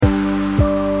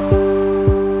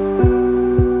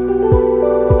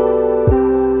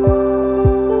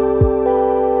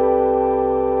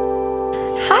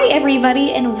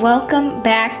everybody, and welcome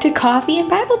back to Coffee and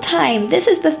Bible Time. This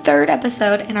is the third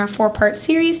episode in our 4-part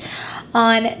series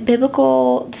on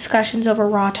biblical discussions over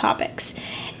raw topics.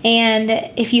 And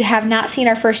if you have not seen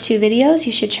our first 2 videos,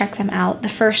 you should check them out. The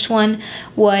first one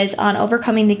was on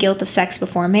overcoming the guilt of sex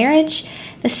before marriage.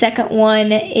 The second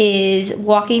one is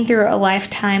walking through a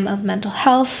lifetime of mental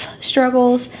health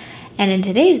struggles. And in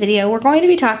today's video, we're going to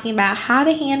be talking about how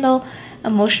to handle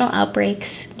emotional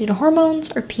outbreaks due to hormones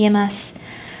or PMS.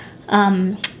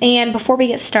 And before we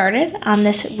get started on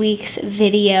this week's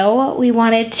video, we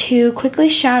wanted to quickly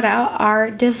shout out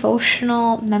our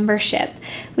devotional membership.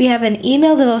 We have an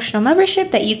email devotional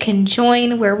membership that you can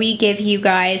join where we give you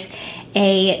guys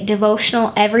a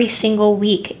devotional every single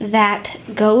week that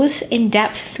goes in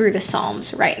depth through the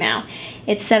Psalms right now.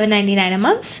 It's $7.99 a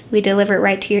month. We deliver it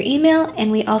right to your email,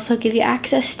 and we also give you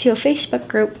access to a Facebook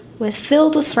group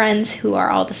filled with friends who are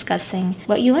all discussing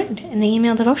what you learned in the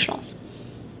email devotionals.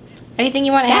 Anything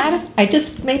you want to add? I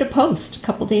just made a post a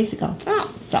couple days ago.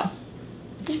 Oh. So,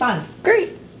 it's fun.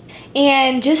 Great.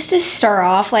 And just to start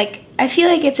off, I feel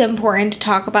like it's important to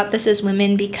talk about this as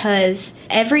women because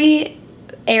every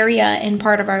area and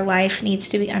part of our life needs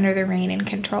to be under the reign and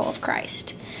control of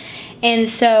Christ. And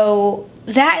so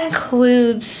that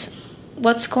includes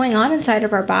what's going on inside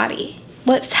of our body,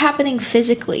 what's happening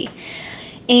physically.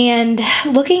 And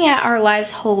looking at our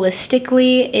lives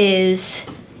holistically is,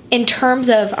 in terms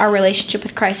of our relationship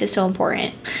with Christ, is so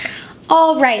important.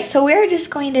 All right, so we're just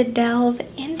going to delve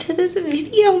into this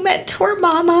video. Mentor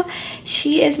Mama,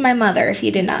 she is my mother, if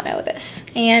you did not know this.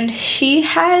 And she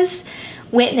has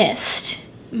witnessed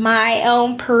my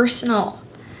own personal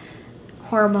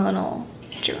hormonal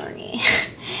journey.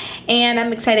 And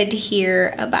I'm excited to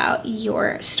hear about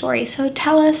your story. So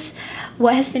tell us,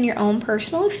 what has been your own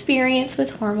personal experience with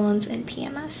hormones and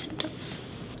PMS symptoms?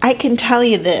 I can tell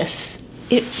you this.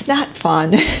 It's not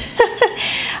fun.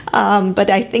 But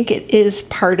I think it is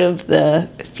part of the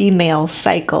female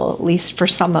cycle, at least for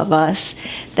some of us,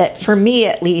 that for me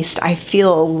at least, I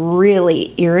feel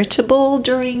really irritable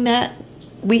during that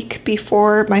week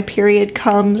before my period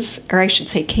comes, or I should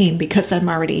say came, because I'm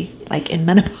already in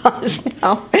menopause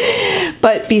now.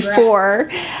 But before,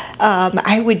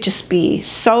 I would just be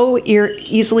so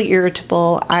easily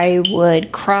irritable. I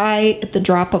would cry at the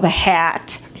drop of a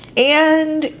hat.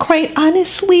 And quite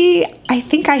honestly, I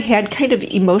think I had kind of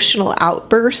emotional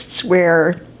outbursts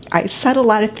where I said a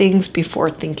lot of things before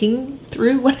thinking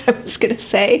through what I was going to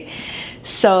say.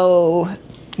 So,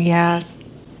 yeah.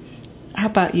 How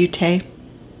about you, Tay?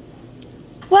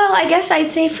 Well, I guess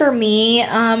I'd say for me,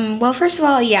 well, first of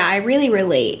all, yeah, I really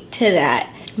relate to that.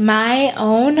 My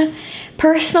own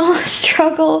personal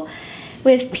struggle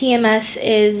with PMS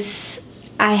is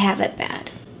I have it bad.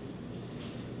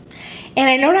 And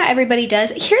I know not everybody does.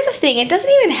 Here's the thing, it doesn't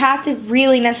even have to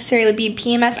really necessarily be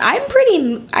PMS.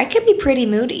 I can be pretty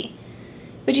moody.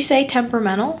 Would you say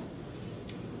temperamental?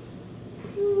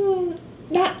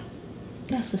 Not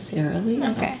necessarily, Okay.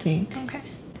 I don't think. Okay.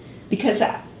 Because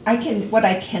what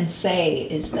I can say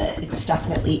is that it's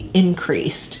definitely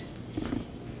increased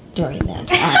during that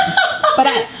time. But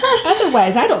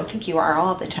otherwise, I don't think you are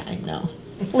all the time, no.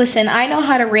 Listen, I know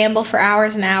how to ramble for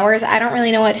hours and hours. I don't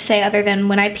really know what to say other than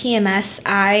when I PMS,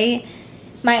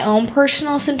 my own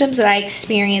personal symptoms that I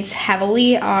experience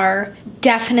heavily are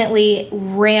definitely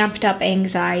ramped up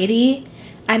anxiety.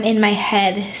 I'm in my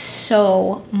head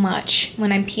so much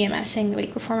when I'm PMSing the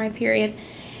week before my period.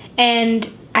 And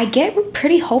I get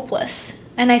pretty hopeless.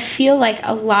 And I feel like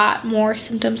a lot more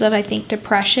symptoms of, I think,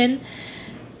 depression.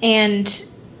 And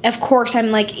of course,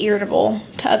 I'm irritable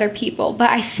to other people.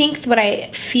 But I think what I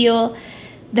feel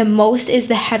the most is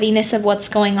the heaviness of what's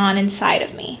going on inside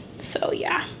of me. So,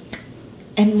 yeah.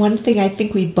 And one thing I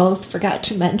think we both forgot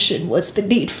to mention was the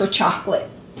need for chocolate.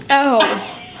 Oh.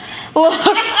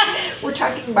 Look. We're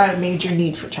talking about a major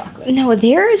need for chocolate. No,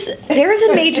 there's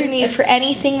a major need for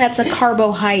anything that's a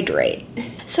carbohydrate.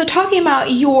 So talking about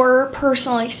your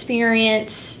personal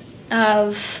experience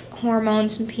of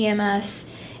hormones and PMS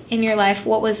in your life,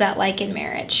 what was that like in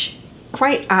marriage?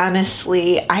 Quite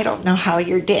honestly, I don't know how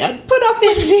your dad put up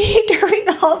with me during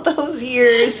all those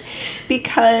years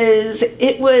because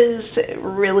it was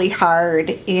really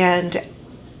hard.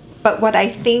 But what I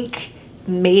think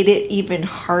made it even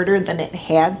harder than it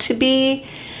had to be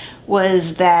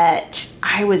was that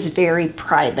I was very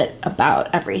private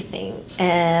about everything,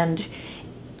 and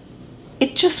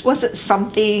it just wasn't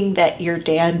something that your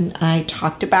dad and I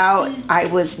talked about. I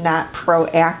was not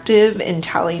proactive in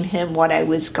telling him what I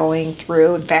was going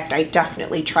through. In fact, I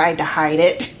definitely tried to hide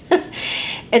it.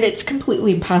 And it's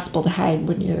completely impossible to hide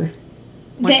when you're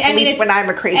when I'm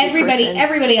a crazy person.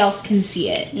 Everybody else can see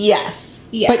it. Yes.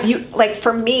 Yeah. But you, like,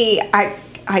 for me,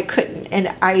 I couldn't.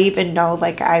 And I even know,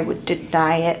 like, I would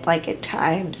deny it, like, at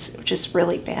times, which is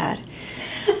really bad.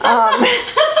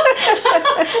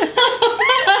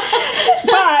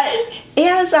 But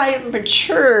as I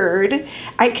matured,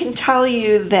 I can tell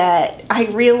you that I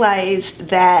realized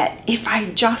that if I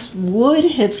just would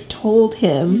have told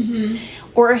him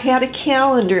or had a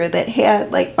calendar that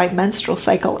had like my menstrual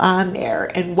cycle on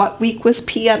there and what week was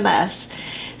PMS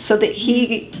so that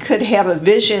he could have a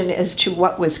vision as to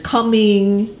what was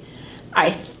coming,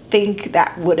 I think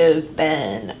that would have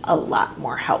been a lot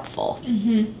more helpful.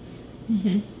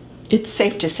 It's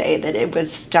safe to say that it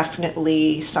was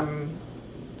definitely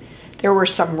there were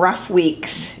some rough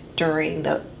weeks during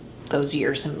those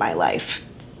years in my life.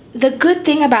 The good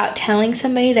thing about telling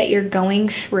somebody that you're going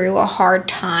through a hard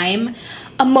time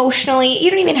emotionally,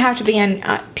 you don't even have to be on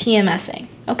PMSing,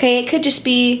 okay? It could just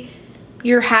be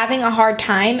you're having a hard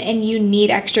time and you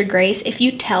need extra grace. If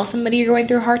you tell somebody you're going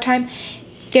through a hard time,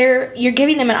 you're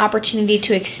giving them an opportunity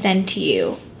to extend to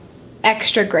you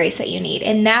extra grace that you need.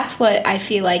 And that's what I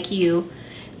feel like you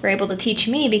were able to teach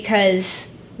me,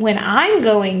 because when I'm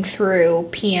going through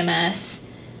PMS,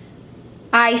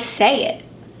 I say it.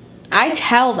 I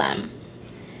tell them.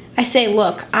 I say,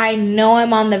 look, I know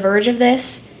I'm on the verge of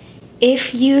this.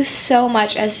 If you so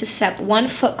much as to step 1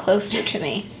 foot closer to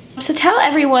me. So tell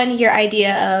everyone your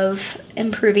idea of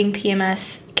improving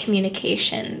PMS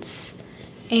communications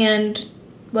and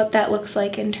what that looks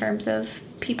like in terms of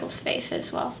people's faith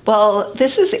as well. Well,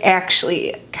 this is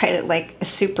actually kind of like a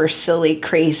super silly,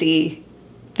 crazy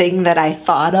thing that I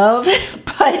thought of,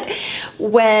 but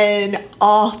when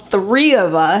all three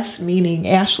of us, meaning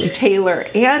Ashley Taylor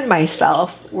and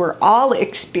myself, were all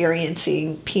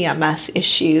experiencing PMS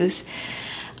issues,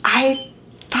 I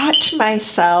thought to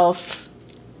myself,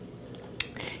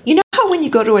 you know how when you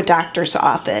go to a doctor's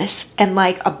office and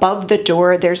like above the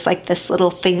door there's like this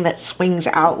little thing that swings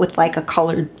out with like a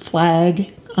colored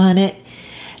flag on it?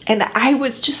 And I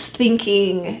was just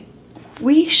thinking,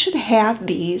 we should have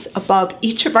these above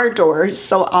each of our doors,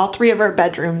 so all three of our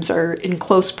bedrooms are in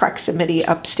close proximity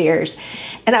upstairs.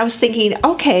 And I was thinking,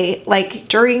 okay, like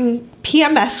during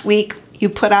PMS week, you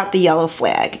put out the yellow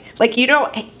flag. Like, you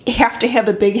don't have to have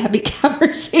a big, heavy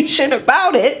conversation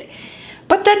about it,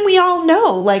 but then we all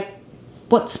know, like,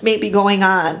 what's maybe going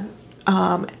on.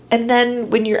 And then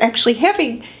when you're actually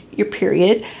having your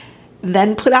period,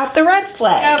 then put out the red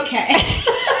flag. Okay.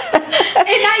 And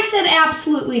I said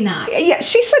absolutely not. Yeah,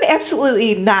 she said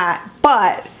absolutely not,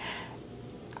 but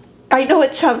I know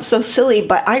it sounds so silly,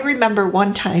 but I remember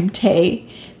one time, Tay,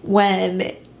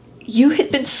 when you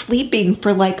had been sleeping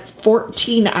for like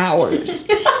 14 hours.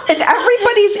 And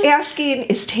everybody's asking,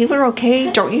 is Taylor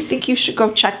okay? Don't you think you should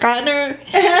go check on her?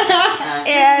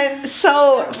 And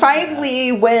so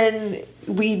finally, when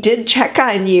we did check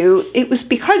on you, it was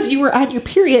because you were on your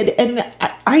period. And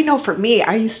I know for me,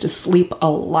 I used to sleep a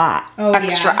lot,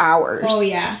 extra hours. Oh,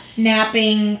 yeah.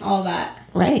 Napping, all that.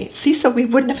 Right. See, so we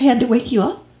wouldn't have had to wake you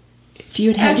up if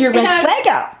you had had your red flag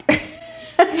out.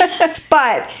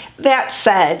 But that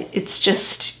said, it's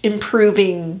just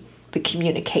improving the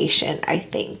communication, I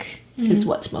think, is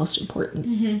what's most important.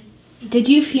 Mm-hmm. Did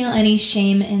you feel any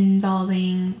shame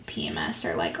involving PMS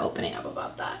or like opening up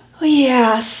about that?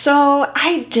 Yeah, so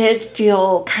I did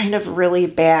feel kind of really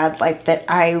bad, like that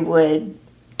I would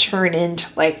turn into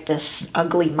like this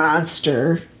ugly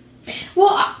monster.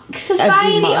 Well,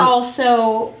 society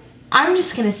also, I'm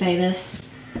just going to say this.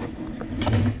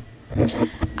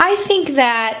 I think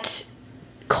that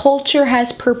culture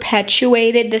has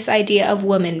perpetuated this idea of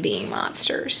women being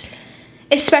monsters,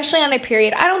 especially on their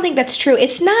period. I don't think that's true.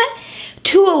 It's not,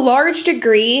 to a large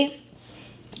degree,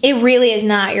 it really is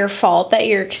not your fault that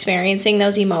you're experiencing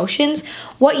those emotions.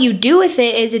 What you do with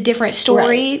it is a different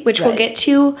story, which we'll get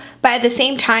to. But at the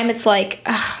same time, it's like,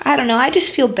 I don't know, I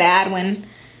just feel bad when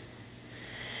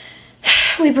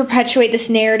we perpetuate this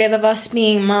narrative of us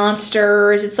being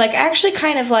monsters. It's like actually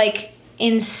kind of like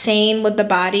insane what the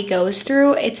body goes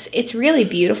through. It's really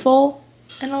beautiful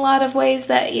in a lot of ways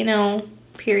that, you know,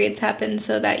 periods happen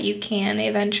so that you can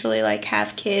eventually like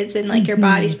have kids and like your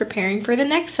body's preparing for the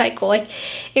next cycle. Like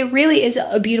it really is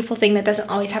a beautiful thing that doesn't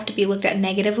always have to be looked at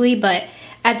negatively, but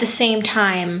at the same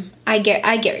time, I get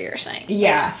what you're saying.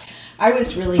 Yeah. I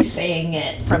was really saying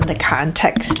it from the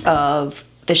context of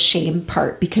the shame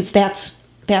part, because that's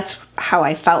how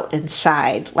I felt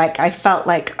inside. Like I felt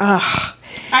like, ugh,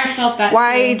 I felt that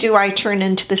why too. do I turn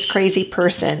into this crazy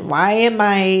person? Why am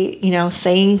I,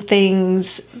 saying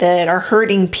things that are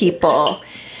hurting people?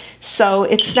 So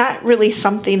it's not really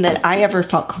something that I ever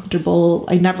felt comfortable.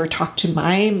 I never talked to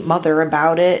my mother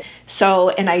about it. So,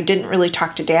 and I didn't really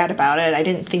talk to Dad about it. I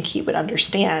didn't think he would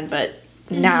understand. But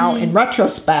now in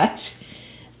retrospect,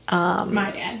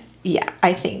 My dad. yeah,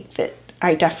 I think that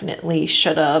I definitely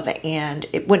should have, and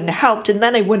it wouldn't have helped. And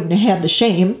then I wouldn't have had the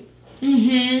shame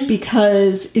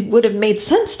because it would have made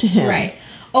sense to him. Right.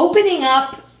 Opening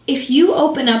up, if you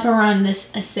open up around a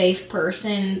safe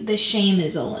person, the shame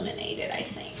is eliminated, I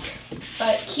think.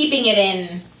 But keeping it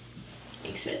in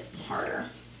makes it harder.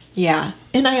 Yeah.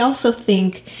 And I also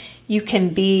think you can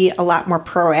be a lot more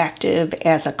proactive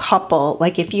as a couple.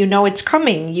 Like if you know it's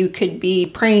coming, you could be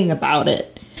praying about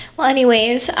it. Well,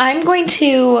 anyways, I'm going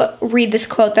to read this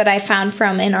quote that I found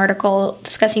from an article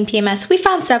discussing PMS. We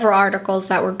found several articles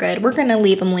that were good. We're going to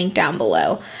leave them linked down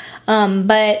below.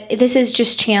 But this is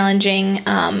just challenging,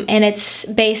 and it's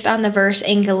based on the verse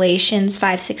in Galatians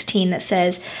 5:16 that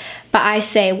says, "But I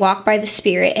say, walk by the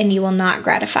Spirit, and you will not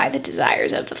gratify the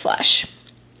desires of the flesh."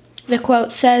 The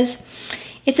quote says,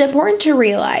 "It's important to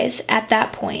realize at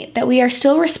that point that we are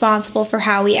still responsible for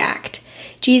how we act.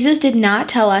 Jesus did not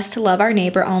tell us to love our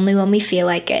neighbor only when we feel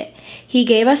like it. He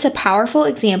gave us a powerful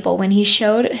example when he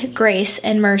showed grace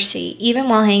and mercy, even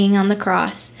while hanging on the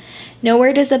cross.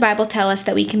 Nowhere does the Bible tell us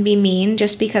that we can be mean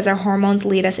just because our hormones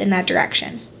lead us in that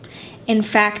direction. In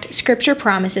fact, Scripture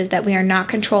promises that we are not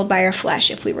controlled by our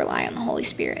flesh if we rely on the Holy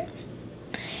Spirit."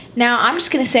 Now, I'm just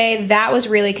going to say that was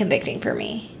really convicting for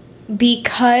me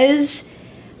because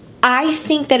I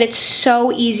think that it's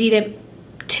so easy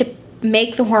to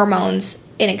make the hormones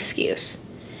an excuse.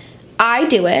 I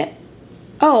do it.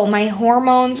 Oh, my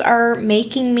hormones are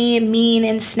making me mean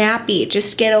and snappy.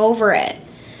 Just get over it.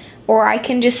 Or I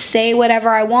can just say whatever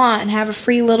I want and have a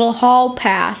free little hall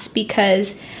pass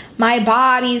because my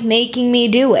body's making me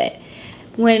do it.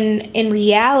 When in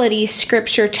reality,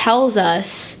 Scripture tells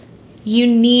us you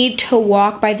need to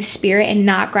walk by the Spirit and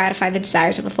not gratify the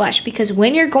desires of the flesh. Because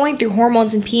when you're going through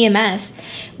hormones and PMS,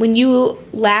 when you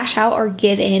lash out or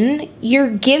give in, you're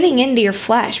giving into your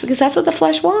flesh because that's what the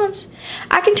flesh wants.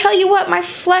 I can tell you what, my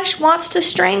flesh wants to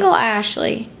strangle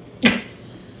Ashley.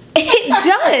 It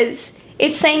does.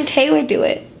 It's saying, Taylor, do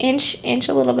it. Inch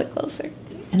a little bit closer.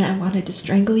 And I wanted to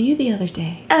strangle you the other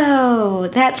day. Oh,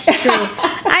 that's true.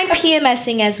 I'm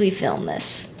PMSing as we film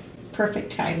this.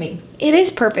 Perfect timing. It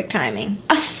is perfect timing.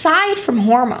 Aside from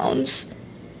hormones,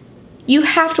 you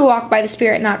have to walk by the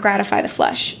Spirit, not gratify the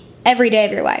flesh every day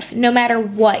of your life, no matter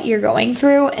what you're going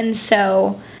through. And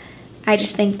so I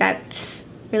just think that's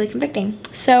really convicting.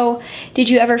 So did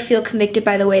you ever feel convicted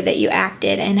by the way that you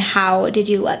acted, and how did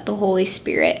you let the Holy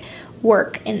Spirit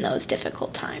work in those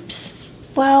difficult times?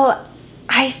 Well,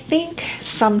 I think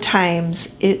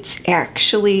sometimes it's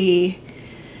actually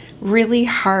really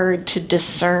hard to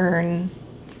discern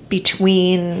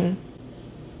between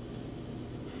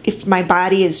if my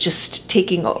body is just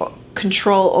taking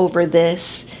control over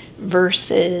this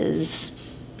versus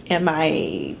am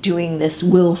I doing this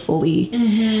willfully.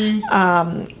 And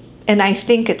I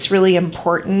think it's really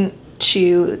important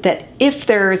that if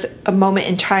there's a moment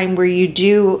in time where you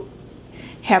do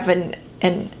have an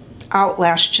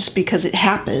outlash just because it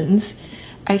happens,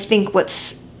 I think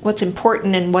what's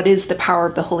important and what is the power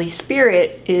of the Holy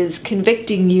Spirit is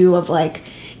convicting you of like,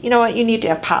 you know what, you need to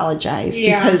apologize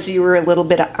because you were a little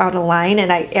bit out of line.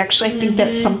 And I actually think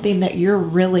that's something that you're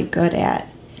really good at.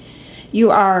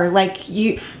 You are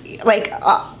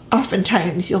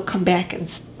oftentimes you'll come back and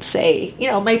say, you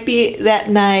know, it might be that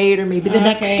night or maybe the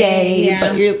next day,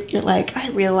 but you're like, I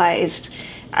realized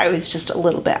I was just a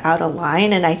little bit out of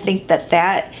line. And I think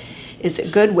that is a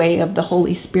good way of the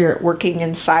Holy Spirit working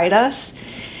inside us.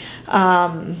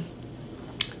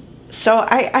 So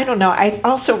I don't know. I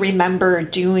also remember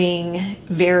doing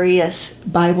various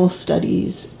Bible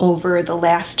studies over the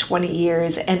last 20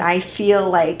 years. And I feel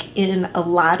like in a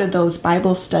lot of those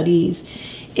Bible studies,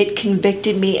 it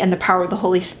convicted me, and the power of the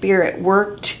Holy Spirit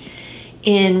worked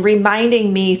in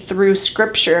reminding me through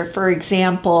Scripture, for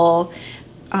example,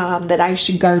 that I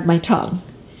should guard my tongue.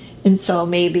 And so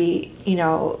maybe, you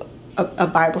know, a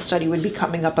Bible study would be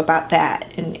coming up about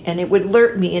that, and it would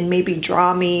alert me and maybe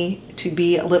draw me to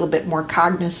be a little bit more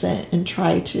cognizant and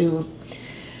try to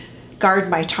guard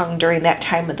my tongue during that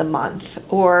time of the month.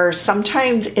 Or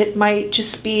sometimes it might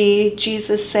just be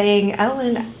Jesus saying,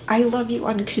 Ellen, I love you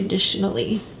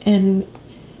unconditionally, and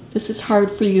this is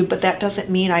hard for you, but that doesn't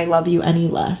mean I love you any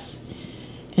less.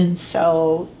 And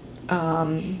so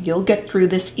you'll get through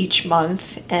this each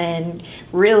month. And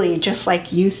really, just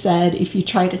like you said, if you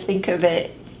try to think of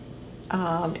it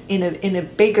in a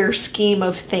bigger scheme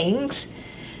of things,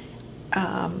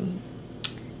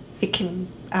 it can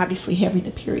obviously, having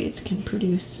the periods can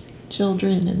produce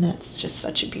children, and that's just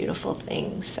such a beautiful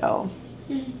thing. So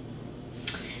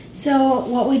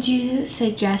what would you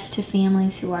suggest to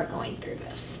families who are going through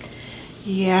this?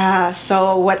 Yeah,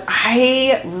 so what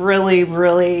I really,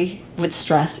 really would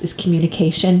stress is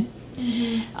communication.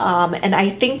 And I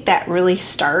think that really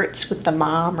starts with the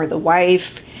mom or the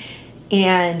wife,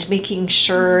 and making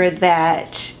sure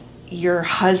that your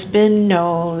husband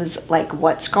knows like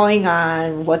what's going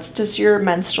on, what does your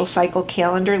menstrual cycle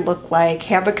calendar look like.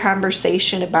 Have a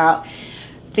conversation about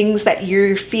things that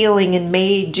you're feeling and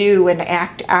may do and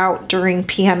act out during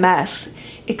PMS,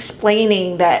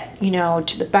 explaining that,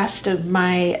 to the best of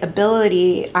my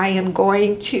ability, I am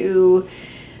going to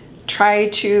try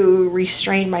to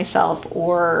restrain myself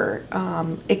or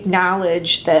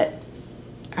acknowledge that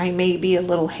I may be a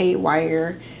little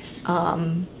haywire.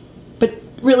 But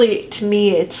really, to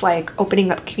me, it's like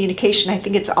opening up communication. I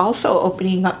think it's also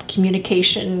opening up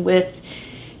communication with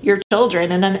your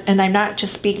children. And I'm not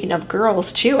just speaking of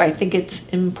girls, too. I think it's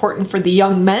important for the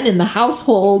young men in the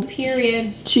household,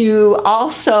 period, to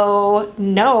also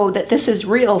know that this is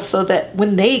real, so that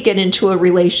when they get into a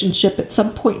relationship at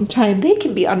some point in time, they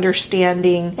can be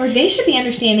understanding. Or they should be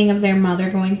understanding of their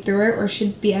mother going through it, or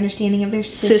should be understanding of their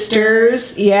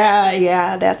sisters.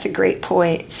 Yeah, that's a great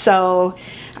point. So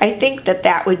I think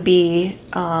that would be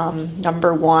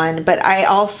number one. But I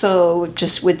also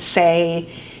just would say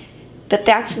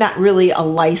that's not really a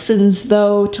license,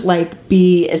 though, to like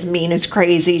be as mean as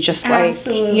crazy, just like,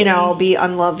 be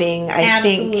unloving. I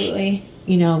think,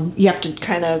 you have to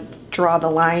kind of draw the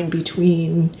line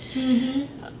between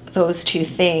those two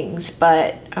things.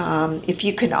 But if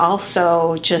you can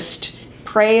also just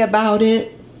pray about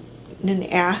it and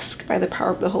ask by the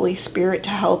power of the Holy Spirit to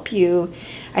help you.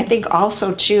 I think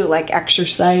also, too, like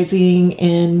exercising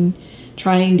and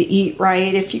trying to eat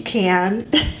right if you can.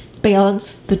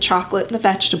 Balance the chocolate and the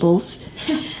vegetables.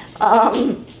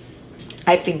 I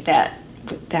think that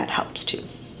helps too.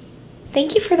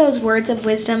 Thank you for those words of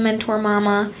wisdom, Mentor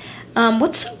Mama.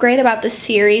 What's so great about this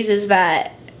series is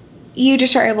that you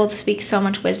just are able to speak so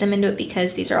much wisdom into it,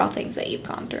 because these are all things that you've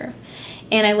gone through.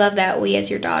 And I love that we as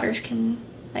your daughters can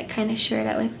like kind of share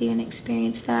that with you and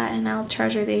experience that. And I'll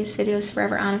treasure these videos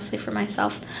forever, honestly, for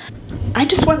myself. I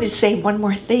just wanted to say one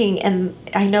more thing, and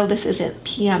I know this isn't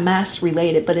PMS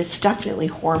related, but it's definitely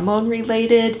hormone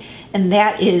related, and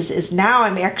that is now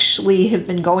I'm actually have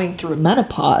been going through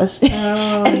menopause,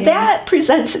 and that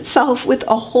presents itself with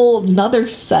a whole nother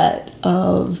set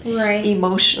of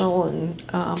emotional and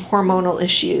hormonal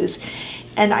issues.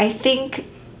 And I think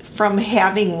from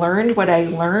having learned what I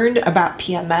learned about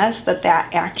PMS, that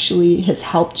actually has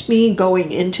helped me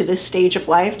going into this stage of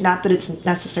life. Not that it's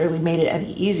necessarily made it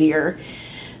any easier,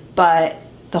 but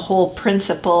the whole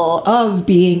principle of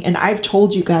being, and I've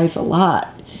told you guys a lot,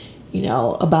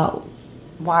 about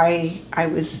why I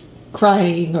was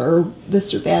crying or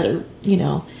this or that, or,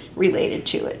 related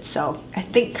to it. So I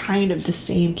think kind of the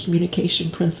same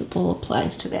communication principle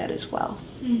applies to that as well.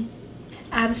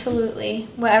 Absolutely.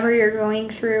 Whatever you're going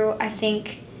through, I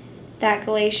think that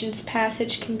Galatians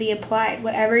passage can be applied.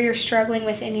 Whatever you're struggling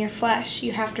with in your flesh,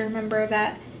 you have to remember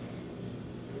that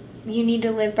you need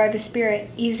to live by the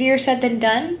Spirit. Easier said than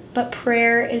done, but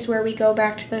prayer is where we go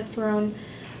back to the throne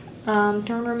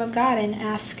room of God and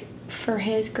ask for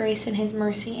His grace and His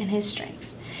mercy and His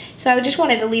strength. So I just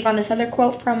wanted to leave on this other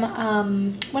quote from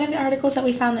one of the articles that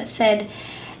we found that said,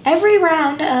 "Every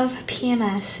round of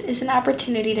PMS is an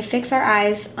opportunity to fix our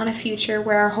eyes on a future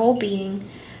where our whole being,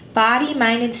 body,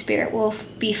 mind, and spirit will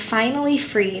be finally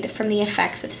freed from the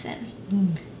effects of sin."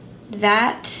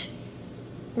 That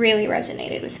really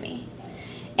resonated with me.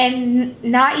 And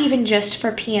not even just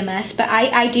for PMS, but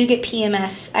I do get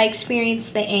PMS. I experience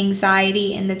the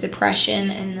anxiety and the depression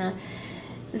and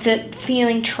the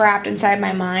feeling trapped inside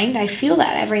my mind. I feel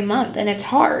that every month, and it's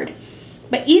hard.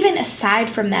 But even aside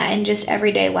from that, in just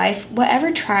everyday life,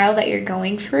 whatever trial that you're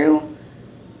going through,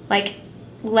 like,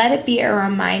 let it be a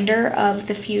reminder of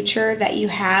the future that you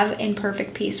have in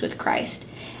perfect peace with Christ,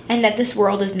 and that this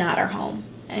world is not our home.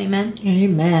 Amen?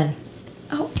 Amen.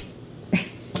 Oh.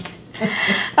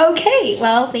 Okay,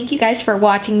 well, thank you guys for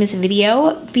watching this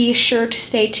video. Be sure to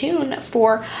stay tuned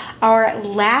for our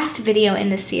last video in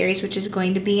this series, which is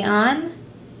going to be on...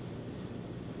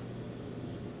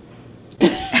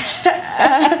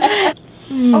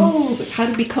 how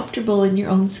to be comfortable in your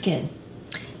own skin.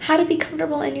 How to be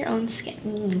comfortable in your own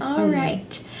skin. All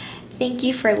right. Thank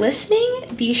you for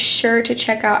listening. Be sure to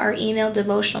check out our email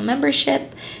devotional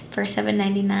membership. For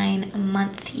 $7.99 a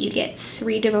month, you get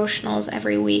 3 devotionals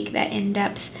every week that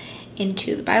in-depth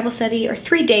into the Bible study, or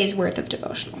 3 days worth of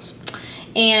devotionals.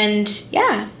 And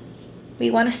yeah, we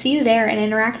want to see you there and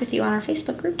interact with you on our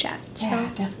Facebook group chat.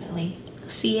 Yeah, definitely.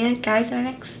 See you guys in our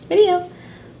next video.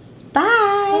 Bye.